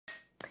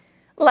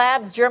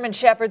Labs, German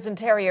Shepherds, and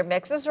Terrier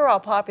mixes are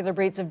all popular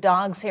breeds of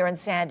dogs here in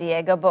San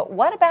Diego, but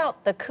what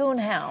about the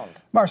Coonhound?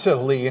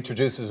 Marcella Lee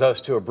introduces us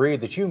to a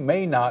breed that you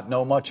may not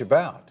know much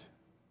about.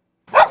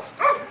 Meet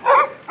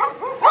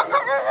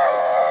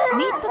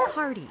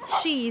Bacardi.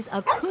 She's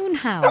a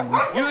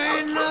Coonhound. You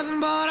ain't nothing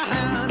but a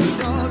hound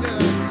dog.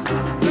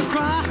 You're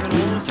crying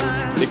all the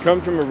time. They come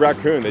from a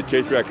raccoon. They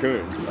chase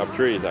raccoons up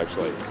trees,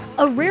 actually.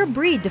 A rare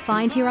breed to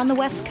find here on the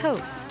West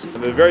Coast.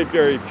 There's very,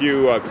 very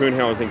few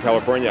Coonhounds in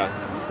California.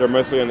 They're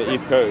mostly on the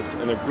East Coast,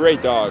 and they're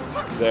great dogs.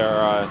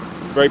 They're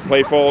very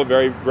playful,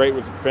 very great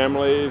with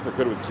families, they're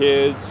good with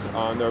kids.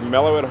 They're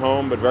mellow at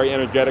home, but very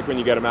energetic when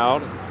you get them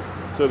out.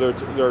 So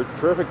they're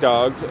terrific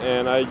dogs,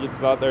 and I just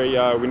thought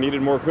we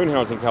needed more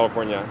Coonhounds in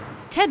California.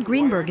 Ted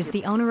Greenberg is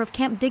the owner of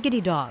Camp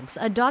Diggity Dogs,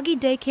 a doggy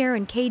daycare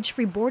and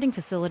cage-free boarding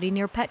facility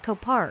near Petco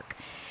Park.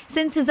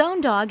 Since his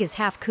own dog is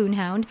half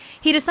Coonhound,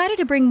 he decided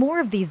to bring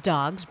more of these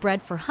dogs,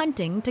 bred for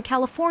hunting, to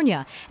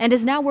California, and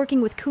is now working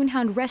with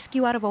Coonhound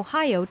Rescue out of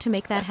Ohio to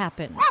make that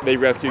happen. They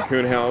rescue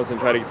Coonhounds and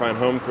try to find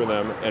homes for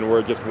them, and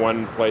we're just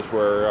one place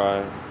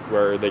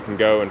where they can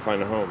go and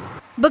find a home.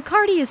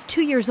 Bacardi is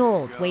 2 years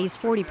old, weighs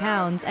 40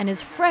 pounds, and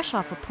is fresh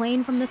off a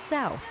plane from the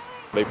south.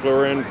 They flew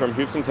her in from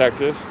Houston,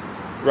 Texas,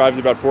 arrived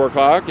about 4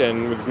 o'clock,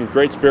 and with some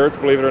great spirits,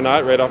 believe it or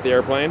not, right off the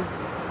airplane.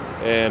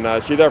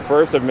 And she's our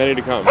first of many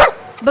to come.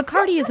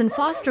 Bacardi is in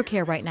foster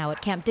care right now at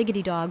Camp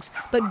Diggity Dogs,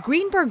 but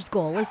Greenberg's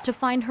goal is to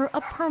find her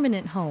a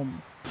permanent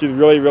home. She's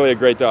really, really a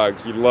great dog.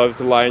 She loves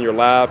to lie in your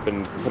lap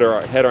and put her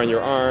head on your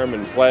arm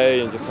and play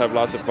and just have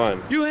lots of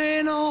fun. You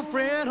ain't no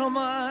friend of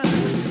mine.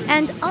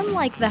 And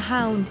unlike the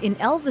hound in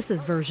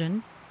Elvis's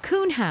version,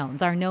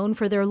 Coonhounds are known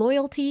for their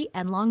loyalty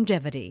and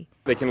longevity.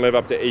 They can live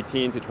up to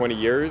 18 to 20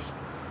 years.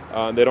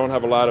 They don't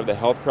have a lot of the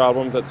health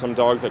problems that some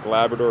dogs like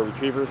Labrador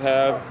Retrievers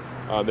have.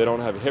 They don't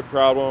have hip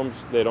problems.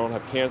 They don't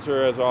have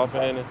cancer as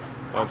often.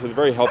 So they're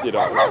very healthy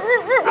dogs.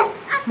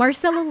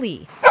 Marcella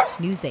Lee,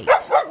 News 8.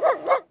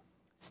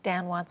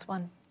 Stan wants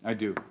one. I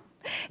do.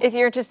 If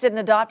you're interested in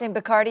adopting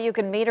Bacardi, you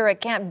can meet her at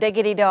Camp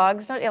Diggity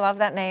Dogs. Don't you love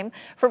that name?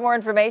 For more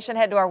information,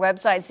 head to our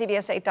website,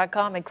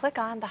 cbs8.com, and click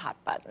on the hot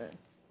button.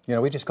 You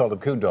know, we just called them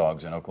coon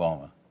dogs in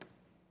Oklahoma.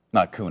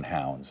 Not coon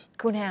hounds.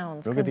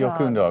 Coonhounds. Go get the old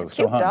coon dogs. It's a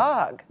cute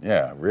dog.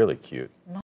 Yeah, really cute.